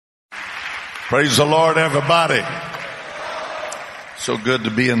Praise the Lord, everybody. So good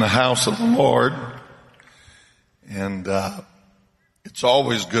to be in the house of the Lord. And it's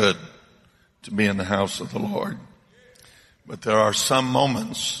always good to be in the house of the Lord. But there are some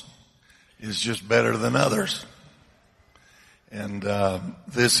moments it's just better than others. And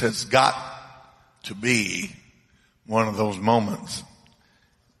this has got to be one of those moments.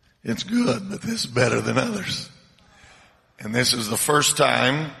 It's good, but this is better than others. And this is the first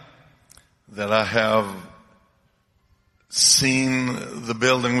time that I have seen the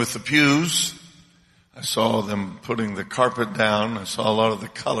building with the pews. I saw them putting the carpet down. I saw a lot of the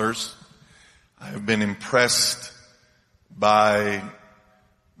colors. I have been impressed by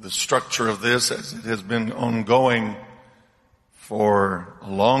the structure of this as it has been ongoing for a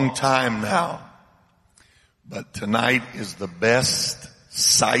long time now. But tonight is the best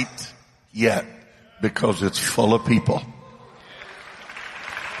sight yet because it's full of people.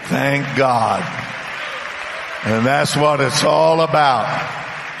 Thank God. And that's what it's all about.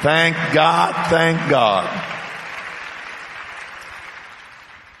 Thank God, thank God.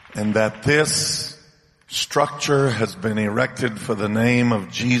 And that this structure has been erected for the name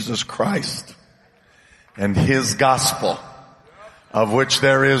of Jesus Christ and His gospel, of which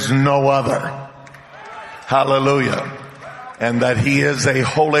there is no other. Hallelujah. And that He is a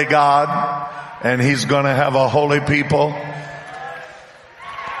holy God and He's going to have a holy people.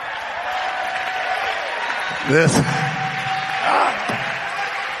 This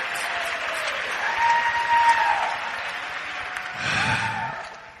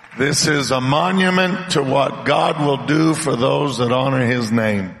is a monument to what God will do for those that honor His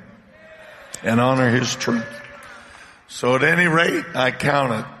name and honor His truth. So at any rate, I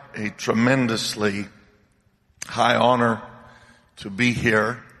count it a tremendously high honor to be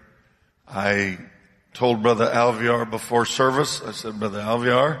here. I told Brother Alviar before service, I said, Brother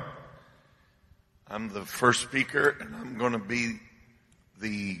Alviar, I'm the first speaker and I'm going to be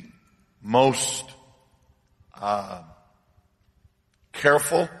the most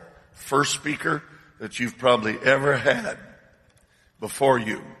careful first speaker that you've probably ever had before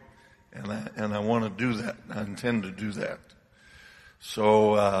you. And I want to do that. I intend to do that.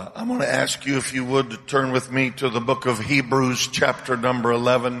 So I'm going to ask you, if you would, to turn with me to the book of Hebrews, chapter number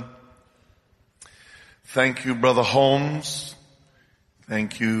 11. Thank you, Brother Holmes.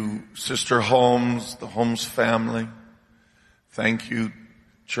 Thank you, Sister Holmes, the Holmes family. Thank you,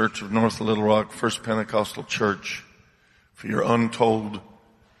 Church of North Little Rock, First Pentecostal Church, for your untold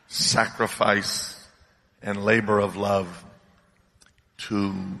sacrifice and labor of love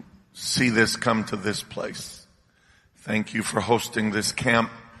to see this come to this place. Thank you for hosting this camp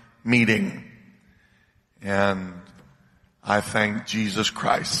meeting. And I thank Jesus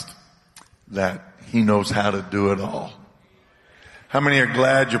Christ that He knows how to do it all. How many are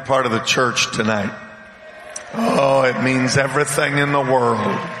glad you're part of the church tonight? Oh, it means everything in the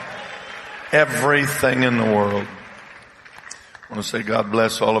world. Everything in the world. I want to say God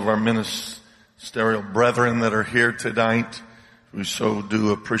bless all of our ministerial brethren that are here tonight. We so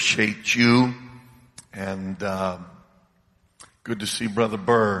do appreciate you. And good to see Brother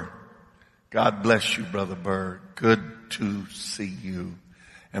Burr. God bless you, Brother Burr. Good to see you.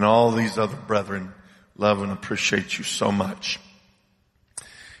 And all these other brethren love and appreciate you so much.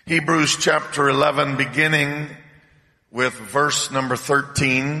 Hebrews chapter 11, beginning with verse number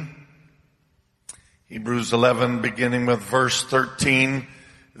 13. Hebrews 11, beginning with verse 13.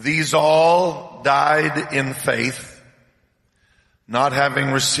 These all died in faith, not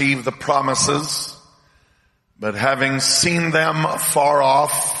having received the promises, but having seen them afar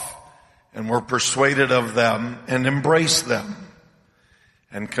off, and were persuaded of them, and embraced them,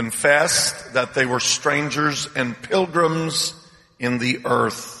 and confessed that they were strangers and pilgrims in the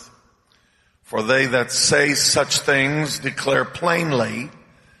earth. For they that say such things declare plainly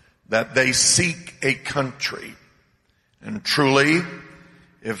that they seek a country. And truly,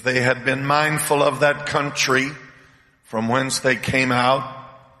 if they had been mindful of that country from whence they came out,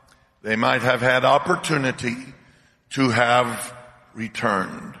 they might have had opportunity to have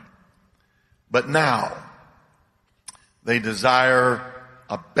returned. But now, they desire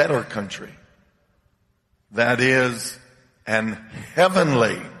a better country. That is, an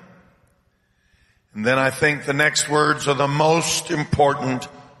heavenly. And then I think the next words are the most important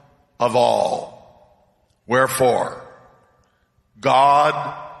of all. Wherefore,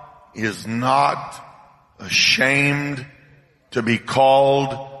 God is not ashamed to be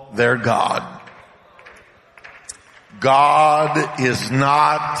called their God. God is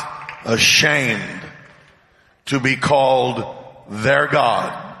not ashamed to be called their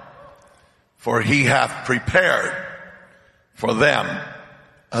God, for He hath prepared for them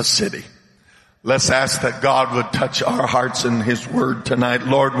a city. Let's ask that God would touch our hearts in His Word tonight.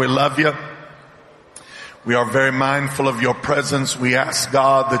 Lord, we love You. We are very mindful of Your presence. We ask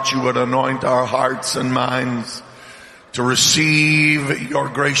God that You would anoint our hearts and minds to receive Your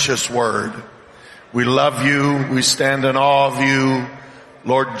gracious Word. We love You. We stand in awe of You.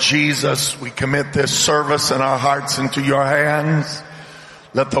 Lord Jesus, we commit this service and our hearts into Your hands.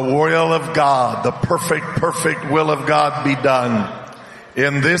 Let the will of God, the perfect will of God be done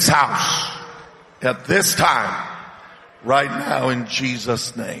in this house at this time, right now, in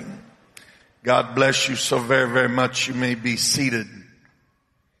Jesus' name. God bless you so very, very much. You may be seated.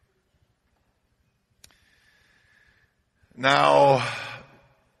 Now,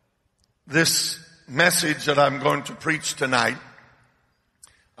 this message that I'm going to preach tonight,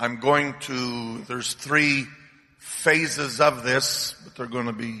 there's 3 phases of this, but they're going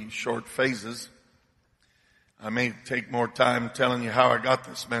to be short phases. I may take more time telling you how I got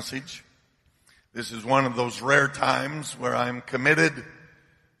this message. This is one of those rare times where I'm committed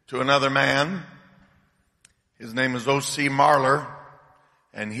to another man. His name is O.C. Marler,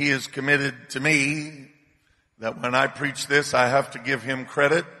 and he is committed to me that when I preach this, I have to give him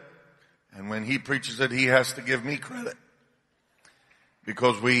credit, and when he preaches it, he has to give me credit.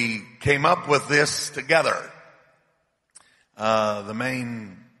 Because we came up with this together, the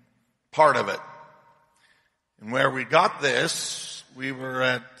main part of it. And where we got this, we were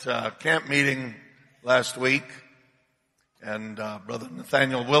at camp meeting last week, and Brother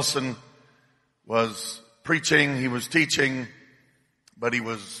Nathaniel Wilson was preaching, he was teaching, but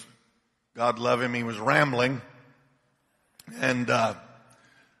God love him, he was rambling. And it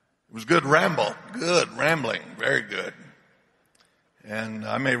was good rambling, very good. And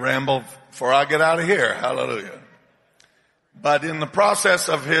I may ramble before I get out of here, hallelujah. But in the process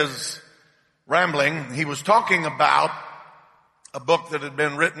of his rambling, he was talking about a book that had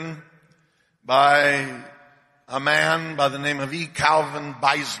been written by a man by the name of E. Calvin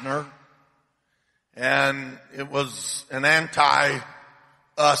Beisner, and it was an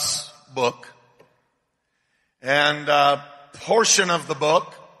anti-us book. And a portion of the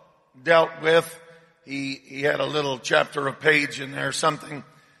book dealt with, he had a little chapter, a page in there, something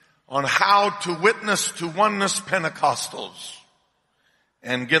on how to witness to oneness Pentecostals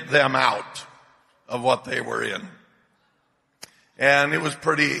and get them out of what they were in. And it was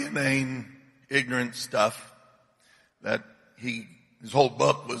pretty inane, ignorant stuff that his whole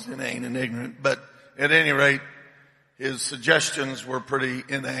book was inane and ignorant. But at any rate, his suggestions were pretty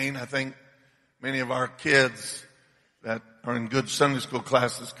inane. I think many of our kids that are in good Sunday school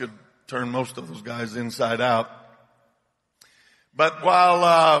classes could turn most of those guys inside out. But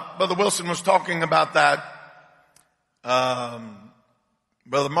while Brother Wilson was talking about that,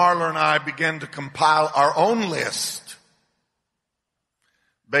 Brother Marler and I began to compile our own list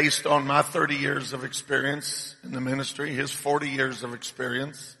based on my 30 years of experience in the ministry, his 40 years of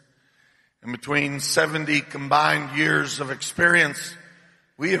experience. And between 70 combined years of experience,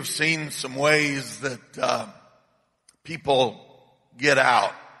 we have seen some ways that people get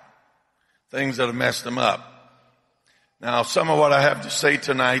out, things that have messed them up. Now, some of what I have to say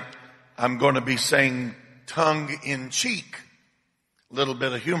tonight, I'm going to be saying tongue-in-cheek. A little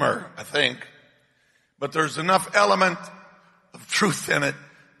bit of humor, I think. But there's enough element of truth in it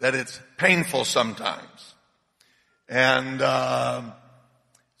that it's painful sometimes. And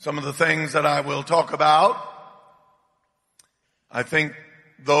some of the things that I will talk about, I think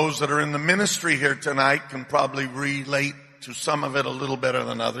those that are in the ministry here tonight can probably relate to some of it a little better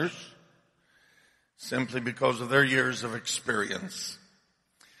than others, simply because of their years of experience.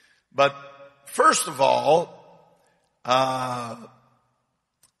 But first of all,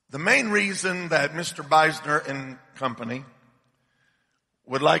 the main reason that Mr. Beisner and company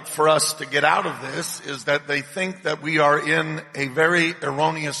would like for us to get out of this is that they think that we are in a very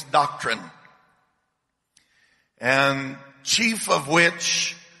erroneous doctrine. And chief of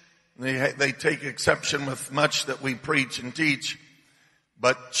which, they take exception with much that we preach and teach,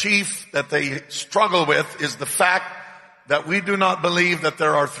 but chief that they struggle with is the fact that we do not believe that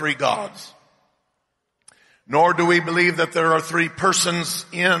there are 3 gods. Nor do we believe that there are 3 persons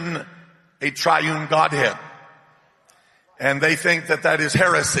in a triune Godhead. And they think that that is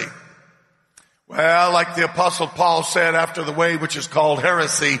heresy. Well, like the Apostle Paul said, after the way which is called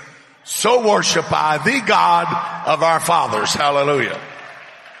heresy, so worship I the God of our fathers. Hallelujah.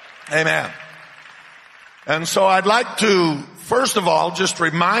 Amen. And so I'd like to, first of all, just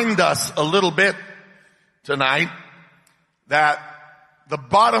remind us a little bit tonight that the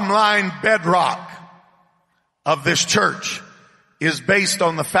bottom line bedrock of this church is based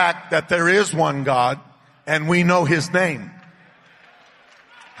on the fact that there is one God and we know His name.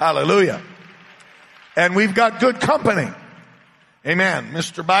 Hallelujah. And we've got good company. Amen.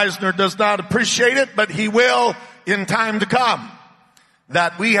 Mr. Beisner does not appreciate it, but he will in time to come.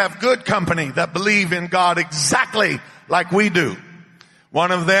 That we have good company that believe in God exactly like we do.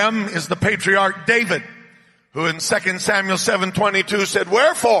 One of them is the patriarch David, who in 2 Samuel 7:22 said,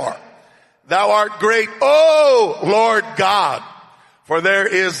 "Wherefore thou art great, O Lord God, for there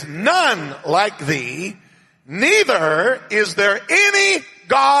is none like thee, neither is there any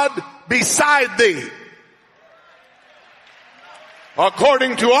God beside thee.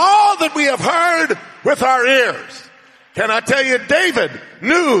 According to all that we have heard with our ears." Can I tell you, David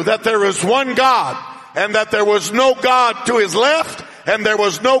knew that there was one God, and that there was no God to his left, and there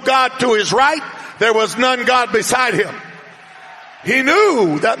was no God to his right. There was none God beside him. He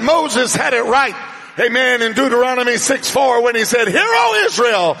knew that Moses had it right. Amen. In Deuteronomy 6:4, when he said, "Hear, O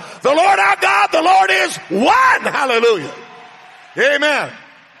Israel, the Lord our God, the Lord is one." Hallelujah. Amen.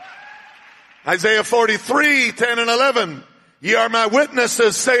 Isaiah 43:10 and 11. "Ye are my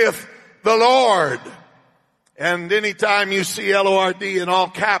witnesses, saith the Lord." And anytime you see Lord in all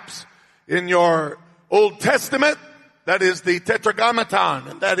caps in your Old Testament, that is the Tetragrammaton,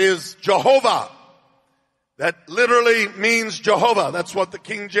 and that is Jehovah. That literally means Jehovah. That's what the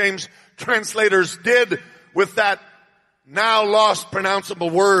King James translators did with that now lost pronounceable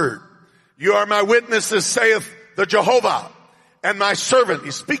word. "You are my witnesses, saith the Jehovah, and my servant."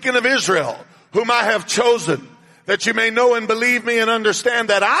 He's speaking of Israel, "whom I have chosen, that you may know and believe me and understand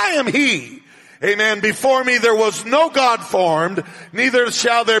that I am he. Amen. Before me there was no God formed, neither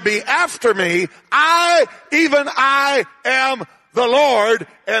shall there be after me. I, even I, am the Lord,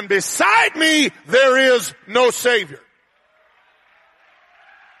 and beside me there is no Savior."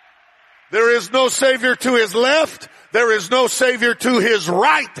 There is no Savior to his left. There is no Savior to his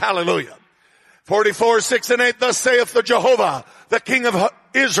right. Hallelujah. 44:6 and 8, "Thus saith the Jehovah, the King of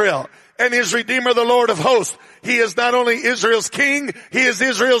Israel, and his Redeemer, the Lord of hosts. He is not only Israel's King, he is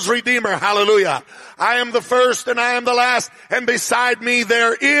Israel's Redeemer." Hallelujah. "I am the first and I am the last, and beside me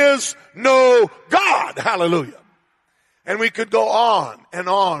there is no God." Hallelujah. And we could go on and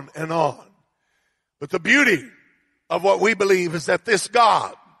on and on. But the beauty of what we believe is that this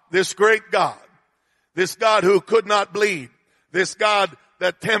God, this great God, this God who could not bleed, this God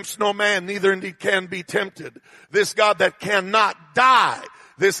that tempts no man, neither indeed can be tempted, this God that cannot die,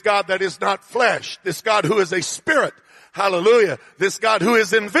 this God that is not flesh, this God who is a spirit, hallelujah, this God who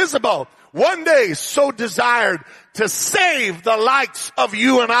is invisible, one day so desired to save the likes of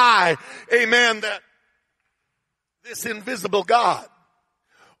you and I, amen, that this invisible God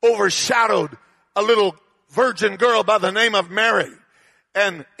overshadowed a little virgin girl by the name of Mary,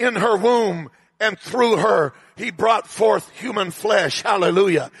 and in her womb and through her, he brought forth human flesh.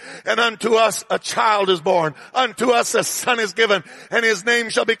 Hallelujah. "And unto us a child is born. Unto us a son is given. And his name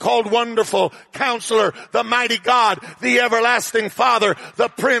shall be called Wonderful, Counselor, the Mighty God, the Everlasting Father, the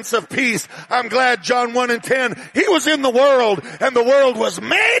Prince of Peace." I'm glad John 1 and 10, he was in the world, and the world was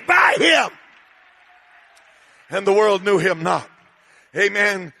made by him, and the world knew him not.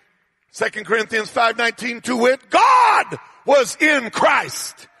 Amen. 2 Corinthians 5:19, "To wit, God was in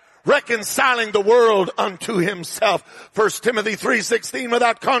Christ, reconciling the world unto himself." 1 Timothy 3:16,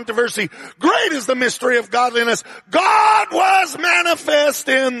 "Without controversy, great is the mystery of godliness. God was manifest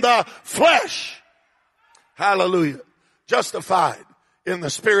in the flesh." Hallelujah. "Justified in the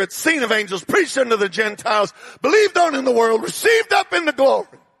spirit, seen of angels, preached unto the Gentiles, believed on in the world, received up into glory."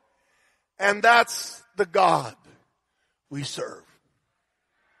 And that's the God we serve.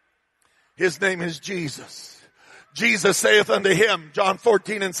 His name is Jesus. "Jesus saith unto him," John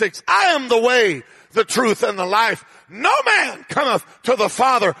 14 and 6, "I am the way, the truth, and the life. No man cometh to the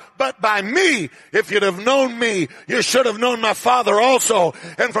Father but by me. If you'd have known me, you should have known my Father also.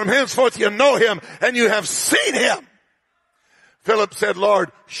 And from henceforth you know him, and you have seen him." Philip said,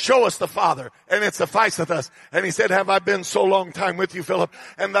 "Lord, show us the Father, and it sufficeth us." And he said, "Have I been so long time with you, Philip,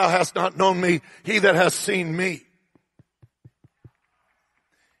 and thou hast not known me? He that has seen me."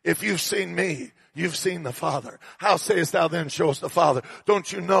 If you've seen me, you've seen the Father. "How sayest thou then, show us the Father?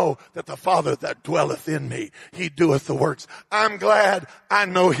 Don't you know that the Father that dwelleth in me, he doeth the works?" I'm glad I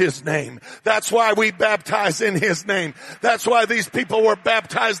know his name. That's why we baptize in his name. That's why these people were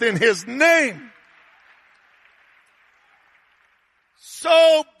baptized in his name.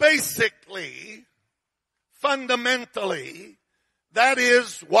 So basically, fundamentally, that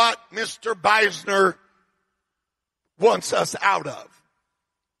is what Mr. Beisner wants us out of.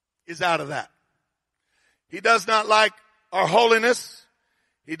 Is out of that. He does not like our holiness.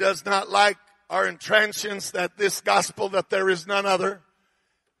 He does not like our intransigence that this gospel, that there is none other,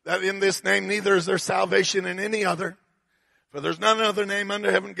 that in this name neither is there salvation in any other. For there's none other name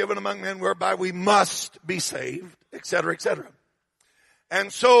under heaven given among men whereby we must be saved, etc., etc.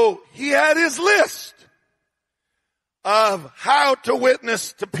 And so he had his list of how to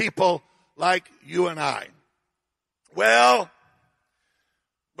witness to people like you and I. Well,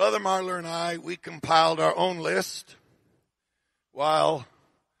 Brother Marler and I, we compiled our own list while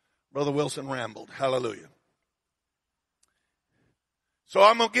Brother Wilson rambled. Hallelujah. So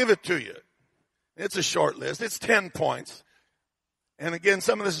I'm going to give it to you. It's a short list. It's 10 points. And again,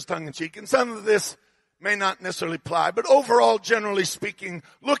 some of this is tongue-in-cheek, and some of this may not necessarily apply. But overall, generally speaking,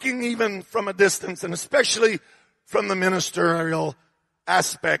 looking even from a distance, and especially from the ministerial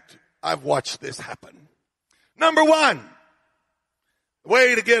aspect, I've watched this happen. Number one, the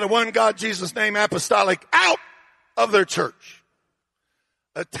way to get a one God, Jesus name apostolic out of their church.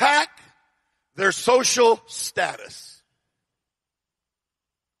 Attack their social status.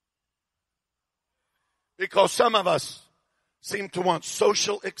 Because some of us seem to want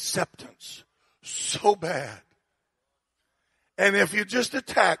social acceptance so bad. And if you just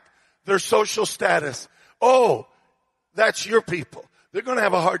attack their social status, oh, that's your people. They're going to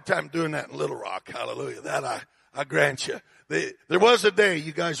have a hard time doing that in Little Rock. Hallelujah. That I grant you. There was a day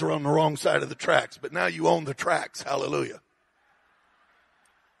you guys were on the wrong side of the tracks, but now you own the tracks. Hallelujah.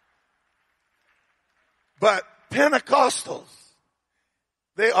 But Pentecostals,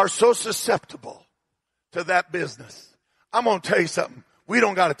 they are so susceptible to that business. I'm going to tell you something. We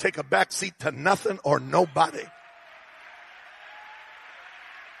don't got to take a back seat to nothing or nobody.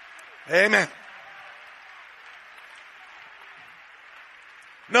 Amen.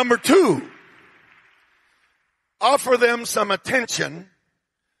 Number two, offer them some attention.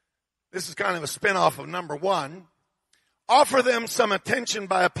 This is kind of a spinoff of number one. Offer them some attention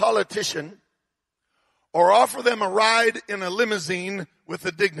by a politician, or offer them a ride in a limousine with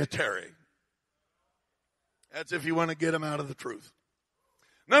a dignitary. That's if you want to get them out of the truth.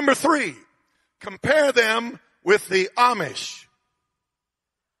 Number three, compare them with the Amish.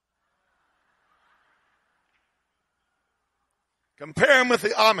 Compare them with the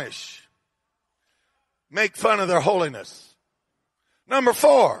Amish. Make fun of their holiness. Number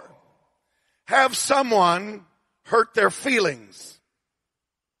four, have someone hurt their feelings,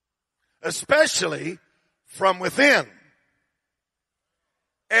 especially from within.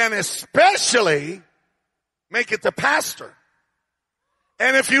 And especially make it the pastor.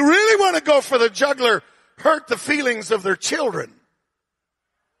 And if you really want to go for the juggler, hurt the feelings of their children.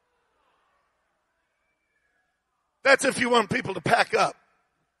 That's if you want people to pack up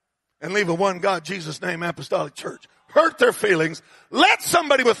and leave a one God, Jesus name apostolic church. Hurt their feelings. Let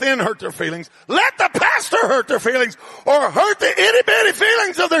somebody within hurt their feelings. Let the pastor hurt their feelings, or hurt the itty bitty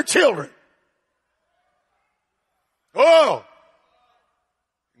feelings of their children. Oh,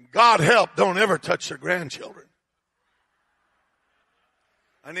 God help, don't ever touch their grandchildren.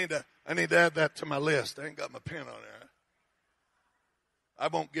 I need to add that to my list. I ain't got my pen on there. I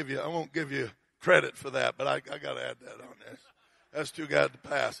won't give you credit for that, but I got to add that on there. That's too good to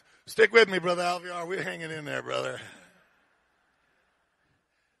pass. Stick with me, Brother Alviar. We're hanging in there, brother.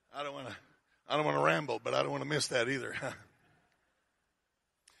 I don't want to ramble, but I don't want to miss that either.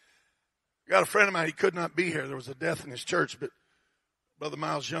 Got a friend of mine, he could not be here. There was a death in his church, but Brother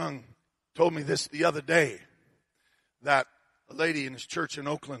Miles Young told me this the other day, that a lady in his church in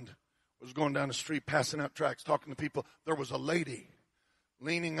Oakland was going down the street, passing out tracts, talking to people. There was a lady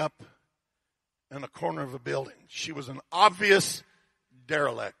leaning up in a corner of a building. She was an obvious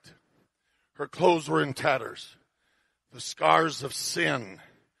derelict. Her clothes were in tatters. The scars of sin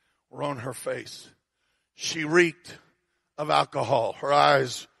were on her face. She reeked of alcohol. Her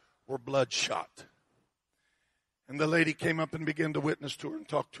eyes were bloodshot. And the lady came up and began to witness to her and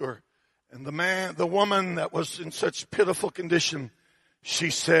talk to her. And the woman that was in such pitiful condition, she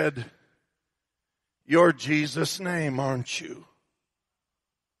said, "You're Jesus' name, aren't you?"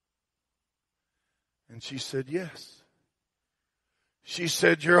 And she said, "Yes." She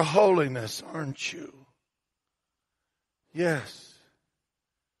said, "Your holiness, aren't you?" "Yes."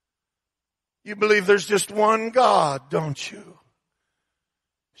 "You believe there's just one God, don't you?"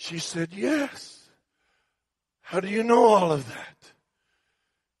 She said, "Yes." "How do you know all of that?"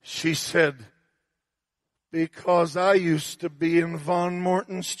 She said, "Because I used to be in Von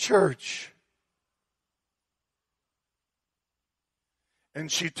Morton's church."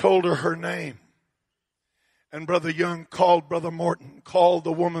 And she told her name. And Brother Young called Brother Morton, called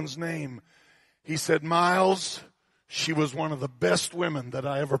the woman's name. He said, "Miles, she was one of the best women that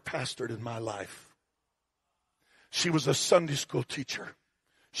I ever pastored in my life. She was a Sunday school teacher.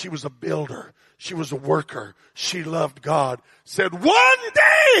 She was a builder. She was a worker. She loved God." Said, "One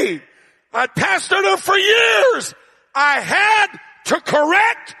day, I pastored her for years. I had to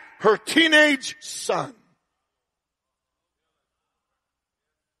correct her teenage son.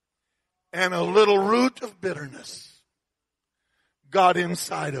 And a little root of bitterness got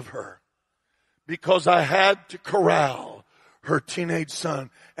inside of her because I had to corral her teenage son.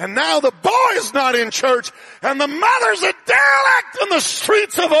 And now the boy is not in church and the mother's a derelict in the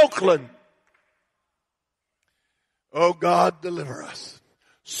streets of Oakland. Oh God, deliver us.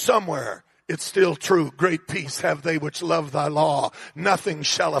 Somewhere it's still true. Great peace have they which love thy law. Nothing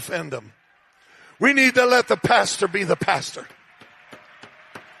shall offend them. We need to let the pastor be the pastor.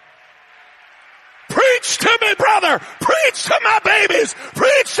 Preach to me, brother. Preach to my babies.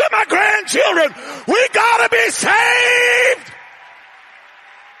 Preach to my grandchildren. We gotta be saved.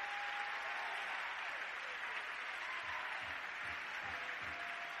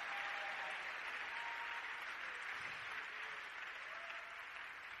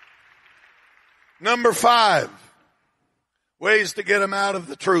 Number 5, ways to get them out of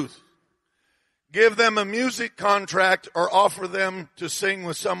the truth. Give them a music contract or offer them to sing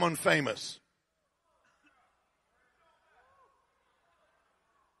with someone famous.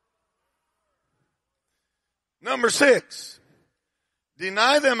 Number 6,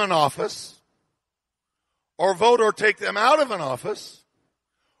 deny them an office or vote or take them out of an office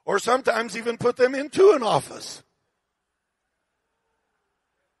or sometimes even put them into an office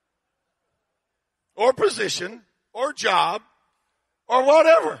or position or job or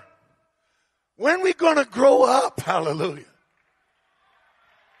whatever. When are we going to grow up? Hallelujah.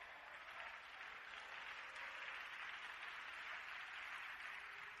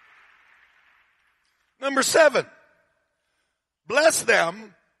 Number 7, bless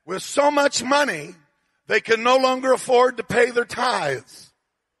them with so much money they can no longer afford to pay their tithes.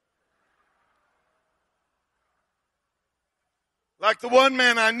 Like the one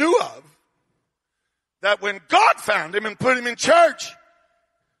man I knew of, that when God found him and put him in church,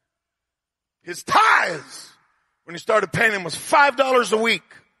 his tithes, when he started paying him, was $5 a week.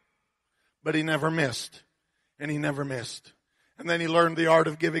 But he never missed. And he never missed. And then he learned the art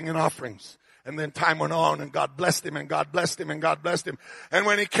of giving and offerings. And then time went on and God blessed him and God blessed him and God blessed him. And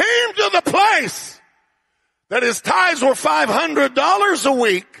when he came to the place that his tithes were $500 a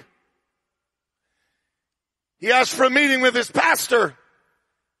week, he asked for a meeting with his pastor.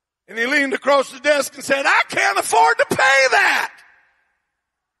 And he leaned across the desk and said, I can't afford to pay that.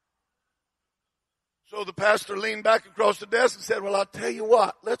 So the pastor leaned back across the desk and said, well, I'll tell you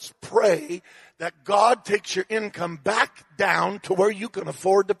what, let's pray that God takes your income back down to where you can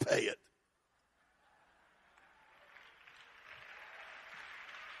afford to pay it.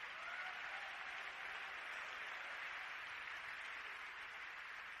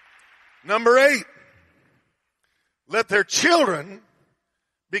 Number 8, let their children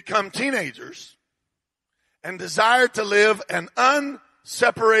become teenagers and desire to live an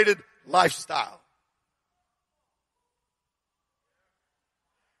unseparated lifestyle.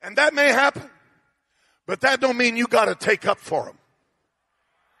 And that may happen, but that don't mean you got to take up for them.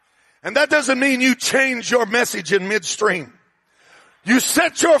 And that doesn't mean you change your message in midstream. You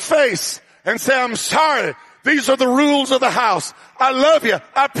set your face and say, I'm sorry. These are the rules of the house. I love you.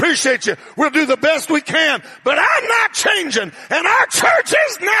 I appreciate you. We'll do the best we can. But I'm not changing. And our church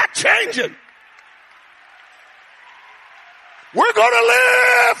is not changing. We're going to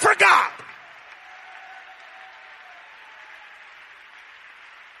live for God.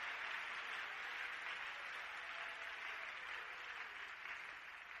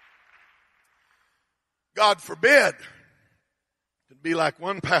 God forbid it'd be like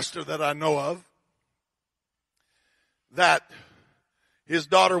one pastor that I know of, that his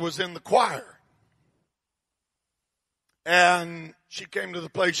daughter was in the choir. And she came to the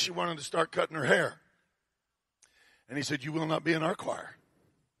place she wanted to start cutting her hair. And he said, you will not be in our choir.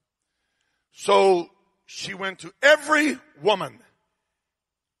 So she went to every woman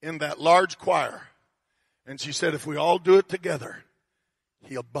in that large choir. And she said, if we all do it together,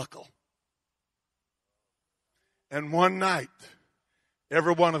 he'll buckle. And one night,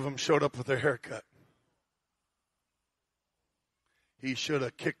 every one of them showed up with their hair cut. He should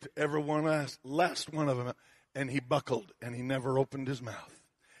have kicked every one last one of them, and he buckled, and he never opened his mouth.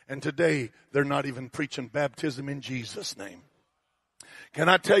 And today, they're not even preaching baptism in Jesus' name. Can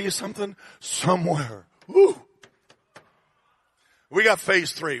I tell you something? Somewhere. Woo, we got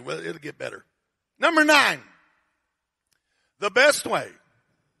phase 3. Well, it'll get better. Number 9. The best way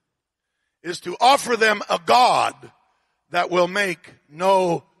is to offer them a God that will make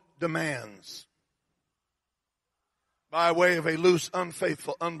no demands, by way of a loose,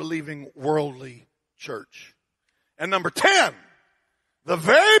 unfaithful, unbelieving, worldly church. And number 10, the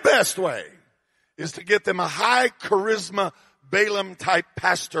very best way is to get them a high charisma Balaam type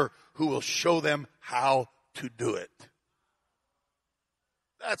pastor who will show them how to do it.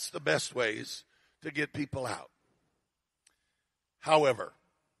 That's the best ways to get people out. However,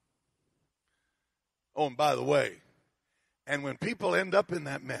 oh, and by the way, and when people end up in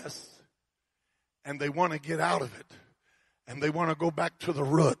that mess and they want to get out of it and they want to go back to the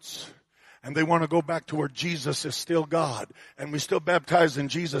roots and they want to go back to where Jesus is still God and we still baptize in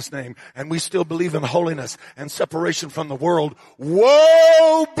Jesus' name and we still believe in holiness and separation from the world,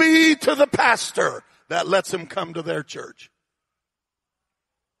 woe be to the pastor that lets him come to their church.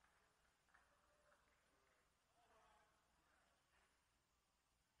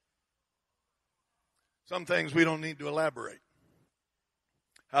 Some things we don't need to elaborate.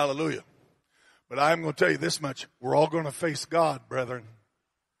 Hallelujah. But I'm going to tell you this much. We're all going to face God, brethren.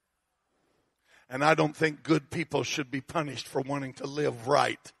 And I don't think good people should be punished for wanting to live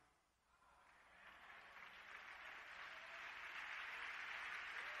right.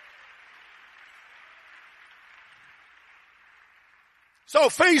 So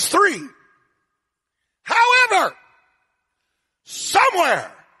phase 3. However, somewhere,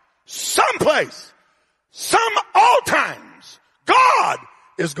 someplace, all times, God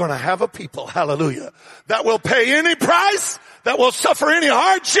is going to have a people, hallelujah, that will pay any price, that will suffer any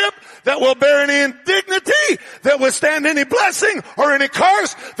hardship, that will bear any indignity, that will stand any blessing or any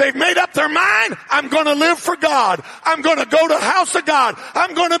curse. They've made up their mind. I'm going to live for God. I'm going to go to the house of God.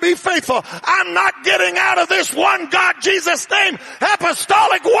 I'm going to be faithful. I'm not getting out of this one God, Jesus' name,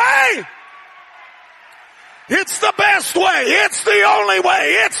 apostolic way. It's the best way. It's the only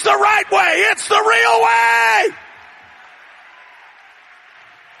way. It's the right way. It's the real way.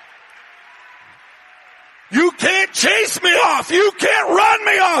 You can't chase me off. You can't run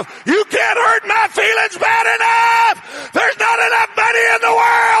me off. You can't hurt my feelings bad enough. There's not enough money in the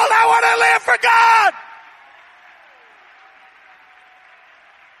world. I want to live for God.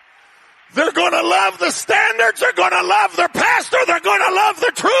 They're going to love the standards. They're going to love their pastor. They're going to love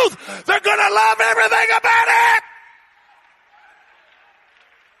the truth. They're going to love everything about it.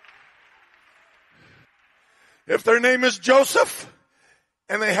 If their name is Joseph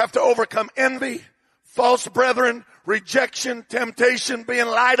and they have to overcome envy, false brethren, rejection, temptation, being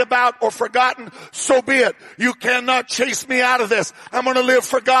lied about or forgotten, so be it. You cannot chase me out of this. I'm going to live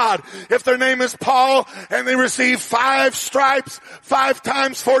for God. If their name is Paul and they receive 5 stripes, 5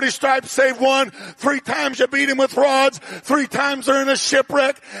 times 40 stripes save 1, 3 times you beat him with rods, 3 times they're in a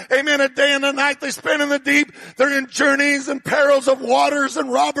shipwreck. Amen. A day and a night they spend in the deep. They're in journeys and perils of waters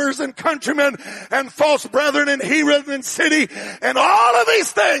and robbers and countrymen and false brethren and heathen and city and all of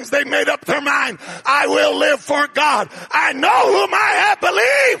these things. They made up their mind. I will live for God. I know whom I have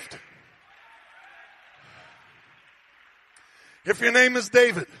believed. If your name is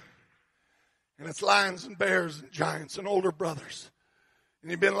David, and it's lions and bears and giants and older brothers,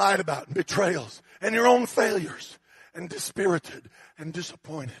 and you've been lied about and betrayals and your own failures and dispirited and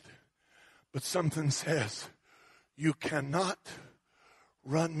disappointed, but something says, you cannot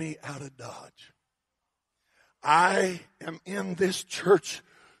run me out of Dodge. I am in this church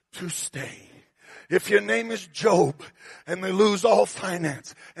to stay. If your name is Job and they lose all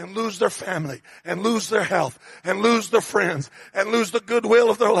finance and lose their family and lose their health and lose their friends and lose the goodwill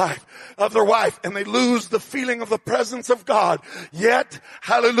of their life, of their wife, and they lose the feeling of the presence of God, yet,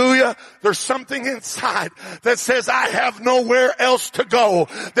 hallelujah, there's something inside that says, I have nowhere else to go.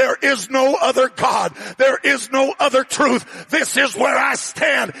 There is no other God. There is no other truth. This is where I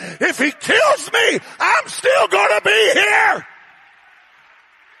stand. If he kills me, I'm still going to be here.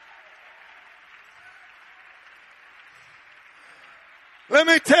 Let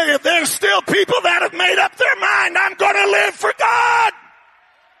me tell you, there's still people that have made up their mind. I'm going to live for God.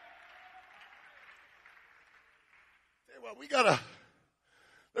 Well,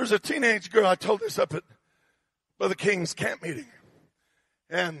 there's a teenage girl. I told this up at Brother King's camp meeting.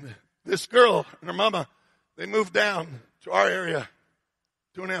 And this girl and her mama, they moved down to our area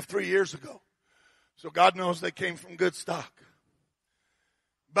 2.5, 3 years ago. So God knows they came from good stock.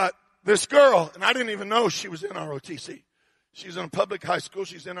 But this girl, and I didn't even know she was in ROTC. She's in a public high school.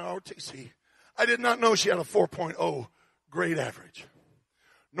 She's in ROTC. I did not know she had a 4.0 grade average.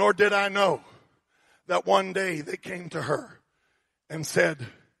 Nor did I know that one day they came to her and said,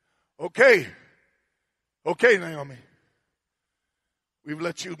 okay, Naomi, we've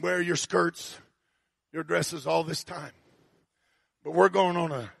let you wear your skirts, your dresses all this time. But we're going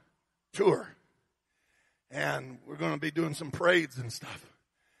on a tour. And we're going to be doing some parades and stuff.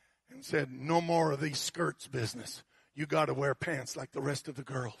 And said, no more of these skirts business. You got to wear pants like the rest of the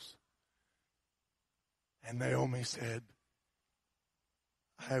girls. And Naomi said,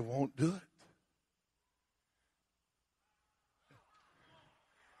 I won't do it.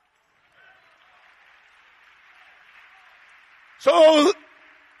 So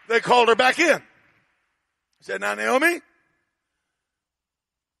they called her back in. Said, now Naomi,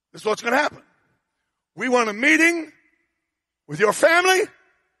 this is what's going to happen. We want a meeting with your family,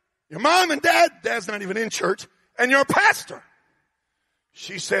 your mom and dad. Dad's not even in church, and your pastor.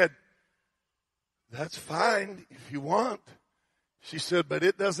 She said, that's fine if you want. She said, but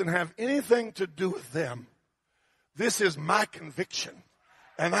it doesn't have anything to do with them. This is my conviction,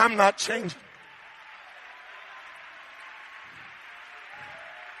 and I'm not changing.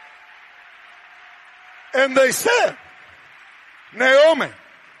 And they said, Naomi,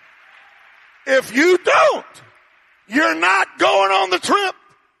 if you don't, you're not going on the trip.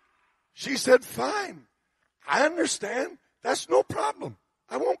 She said, fine. I understand. That's no problem.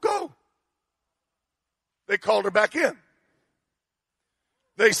 I won't go. They called her back in.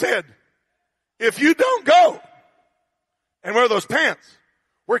 They said, if you don't go and wear those pants,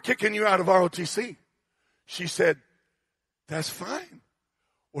 we're kicking you out of ROTC. She said, that's fine.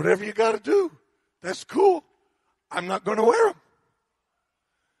 Whatever you got to do, that's cool. I'm not going to wear them.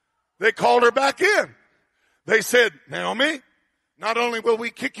 They called her back in. They said, Naomi, not only will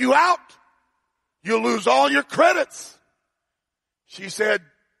we kick you out, you'll lose all your credits. She said,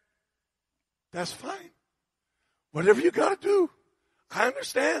 that's fine. Whatever you got to do, I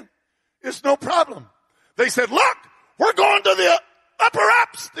understand. It's no problem. They said, look, we're going to the upper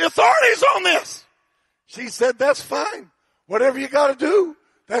ups, the authorities on this. She said, that's fine. Whatever you got to do,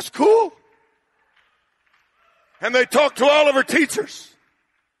 that's cool. And they talked to all of her teachers.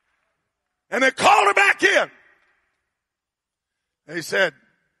 And they called her back in. They said,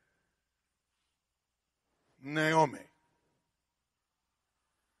 Naomi,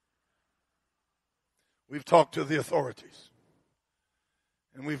 we've talked to the authorities.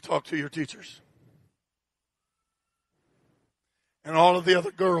 And we've talked to your teachers. And all of the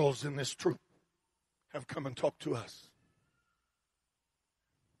other girls in this troop have come and talked to us.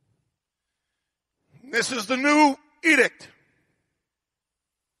 This is the new edict.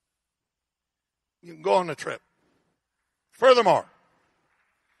 You can go on the trip. Furthermore,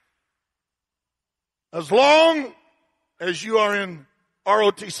 as long as you are in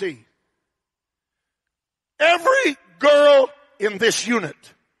ROTC, every girl in this unit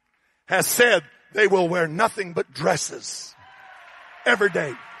has said they will wear nothing but dresses every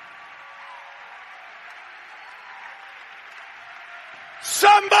day.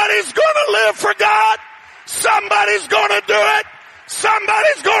 Somebody's going to live for God. Somebody's going to do it.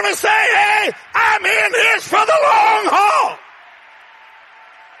 Somebody's going to say, hey, I'm in this for the long haul.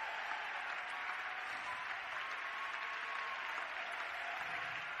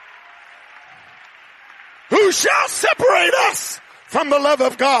 Who shall separate us from the love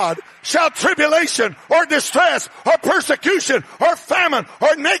of God? Shall tribulation or distress or persecution or famine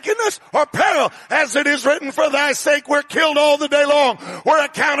or nakedness or peril, as it is written, for thy sake we're killed all the day long. We're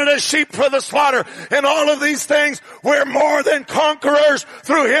accounted as sheep for the slaughter. In all of these things, we're more than conquerors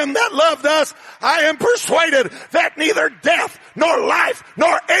through him that loved us. I am persuaded that neither death nor life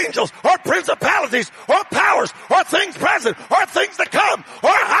nor angels or principalities or powers or things present or things to come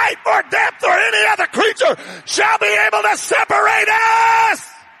or height or depth or any other creature shall be able to separate us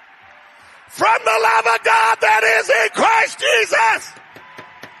from the love of God that is in Christ Jesus.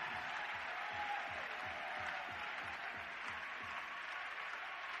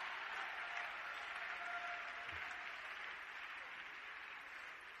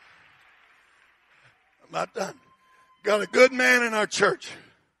 I'm about done. Got a good man in our church.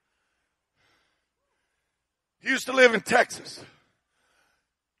 He used to live in Texas.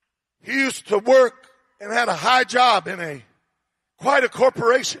 He used to work and had a high job in quite a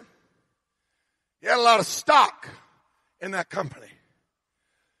corporation. He had a lot of stock in that company.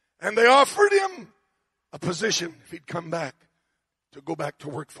 And they offered him a position if he'd come back to go back to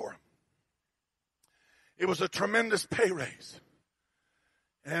work for him. It was a tremendous pay raise.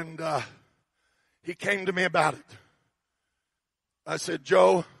 And he came to me about it. I said,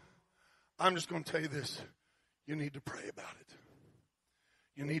 Joe, I'm just going to tell you this. You need to pray about it.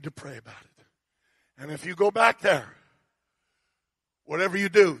 You need to pray about it. And if you go back there, whatever you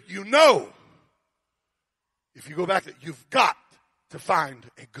do, you know, if you go back there, you've got to find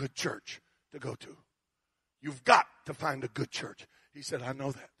a good church to go to. You've got to find a good church. He said, I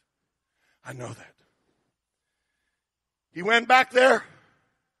know that. I know that. He went back there.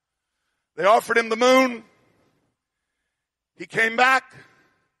 They offered him the moon. He came back.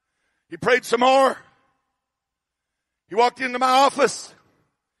 He prayed some more. He walked into my office.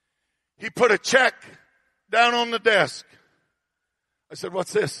 He put a check down on the desk. I said,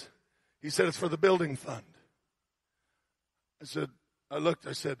 what's this? He said, it's for the building fund. I looked,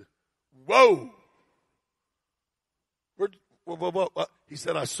 I said, whoa. What? He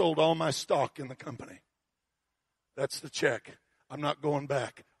said, I sold all my stock in the company. That's the check. I'm not going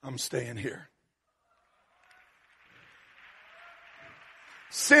back. I'm staying here.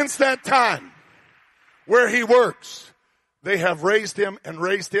 Since that time, where he works, they have raised him and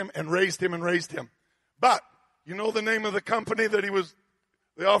raised him and raised him and raised him. But, you know the name of the company that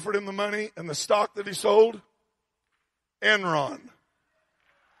they offered him the money and the stock that he sold? Enron.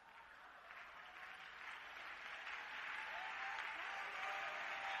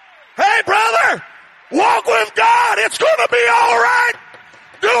 Hey, brother, walk with God. It's going to be all right.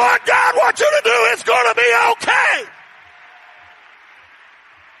 Do what God wants you to do. It's going to be okay.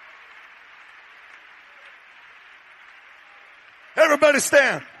 Everybody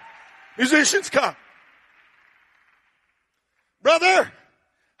stand. Musicians, come. Brother,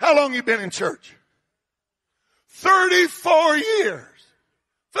 how long you been in church? 34 years.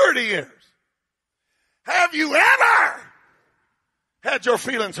 30 years. Have you ever had your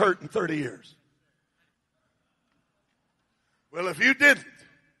feelings hurt in 30 years? Well, if you didn't,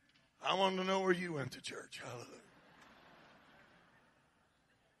 I want to know where you went to church. Hallelujah.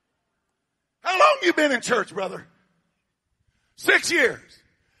 How long you been in church, brother? 6 years.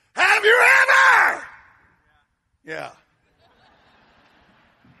 Have you ever? Yeah.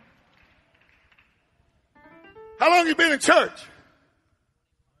 How long you been in church?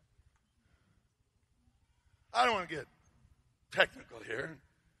 I don't want to get technical here.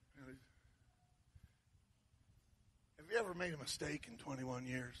 Have you ever made a mistake in 21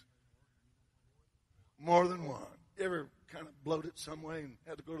 years? More than one. You ever kind of blowed it some way and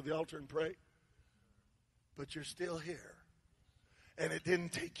had to go to the altar and pray? But you're still here. And it didn't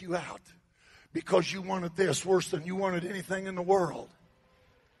take you out because you wanted this worse than you wanted anything in the world.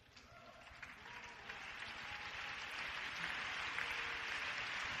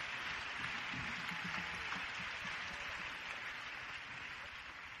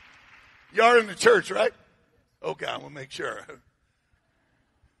 You are in the church, right? Okay, I'm going to make sure.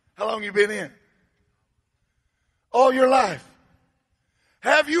 How long you been in? All your life.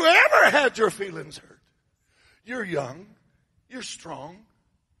 Have you ever had your feelings hurt? You're young. You're strong.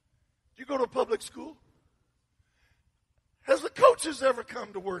 Do you go to public school? Has the coaches ever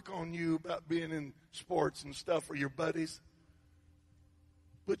come to work on you about being in sports and stuff, or your buddies?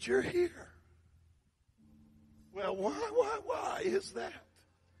 But you're here. Well, why is that?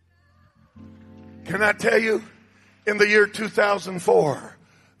 Can I tell you, in the year 2004,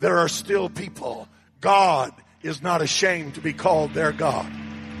 there are still people. God is not ashamed to be called their God.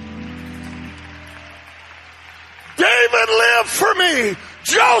 David lived for me.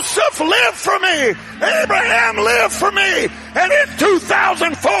 Joseph lived for me. Abraham lived for me. And in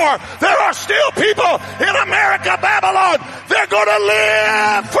 2004, there are still people in America, Babylon, they're going to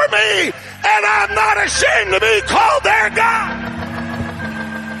live for me. And I'm not ashamed to be called their God.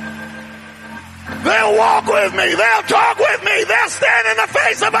 They'll walk with me. They'll talk with me. They'll stand in the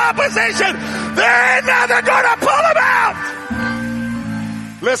face of opposition. There ain't nothing going to pull them out.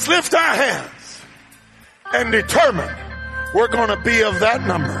 Let's lift our hands and determine we're going to be of that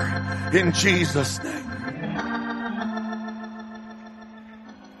number in Jesus' name.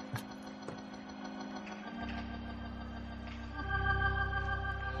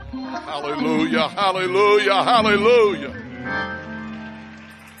 Hallelujah, hallelujah, hallelujah.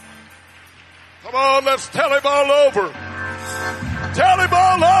 Come on, let's tell him all over. Tell him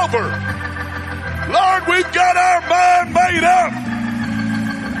all over. Lord, we've got our mind made up.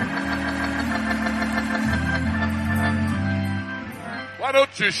 Why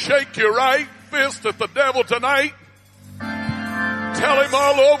don't you shake your right fist at the devil tonight? Tell him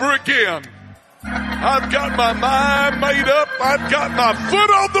all over again. I've got my mind made up. I've got my foot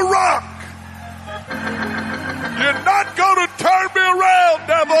on the rock. You're not going to turn me around,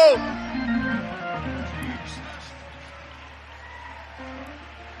 devil.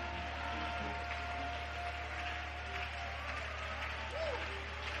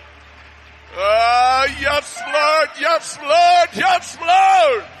 Yes, Lord, yes, Lord, yes,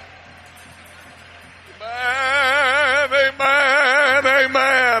 Lord. Amen, amen,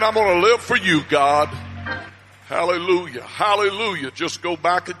 amen. I'm going to live for you, God. Hallelujah, hallelujah. Just go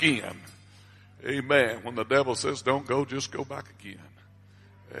back again. Amen. When the devil says don't go, just go back again.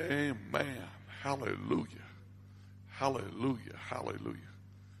 Amen. Hallelujah. Hallelujah, hallelujah.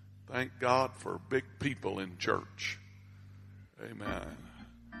 Thank God for big people in church. Amen.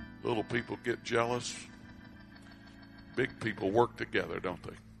 Little people get jealous. Big people work together, don't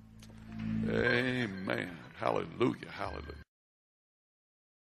they? Amen. Hallelujah. Hallelujah.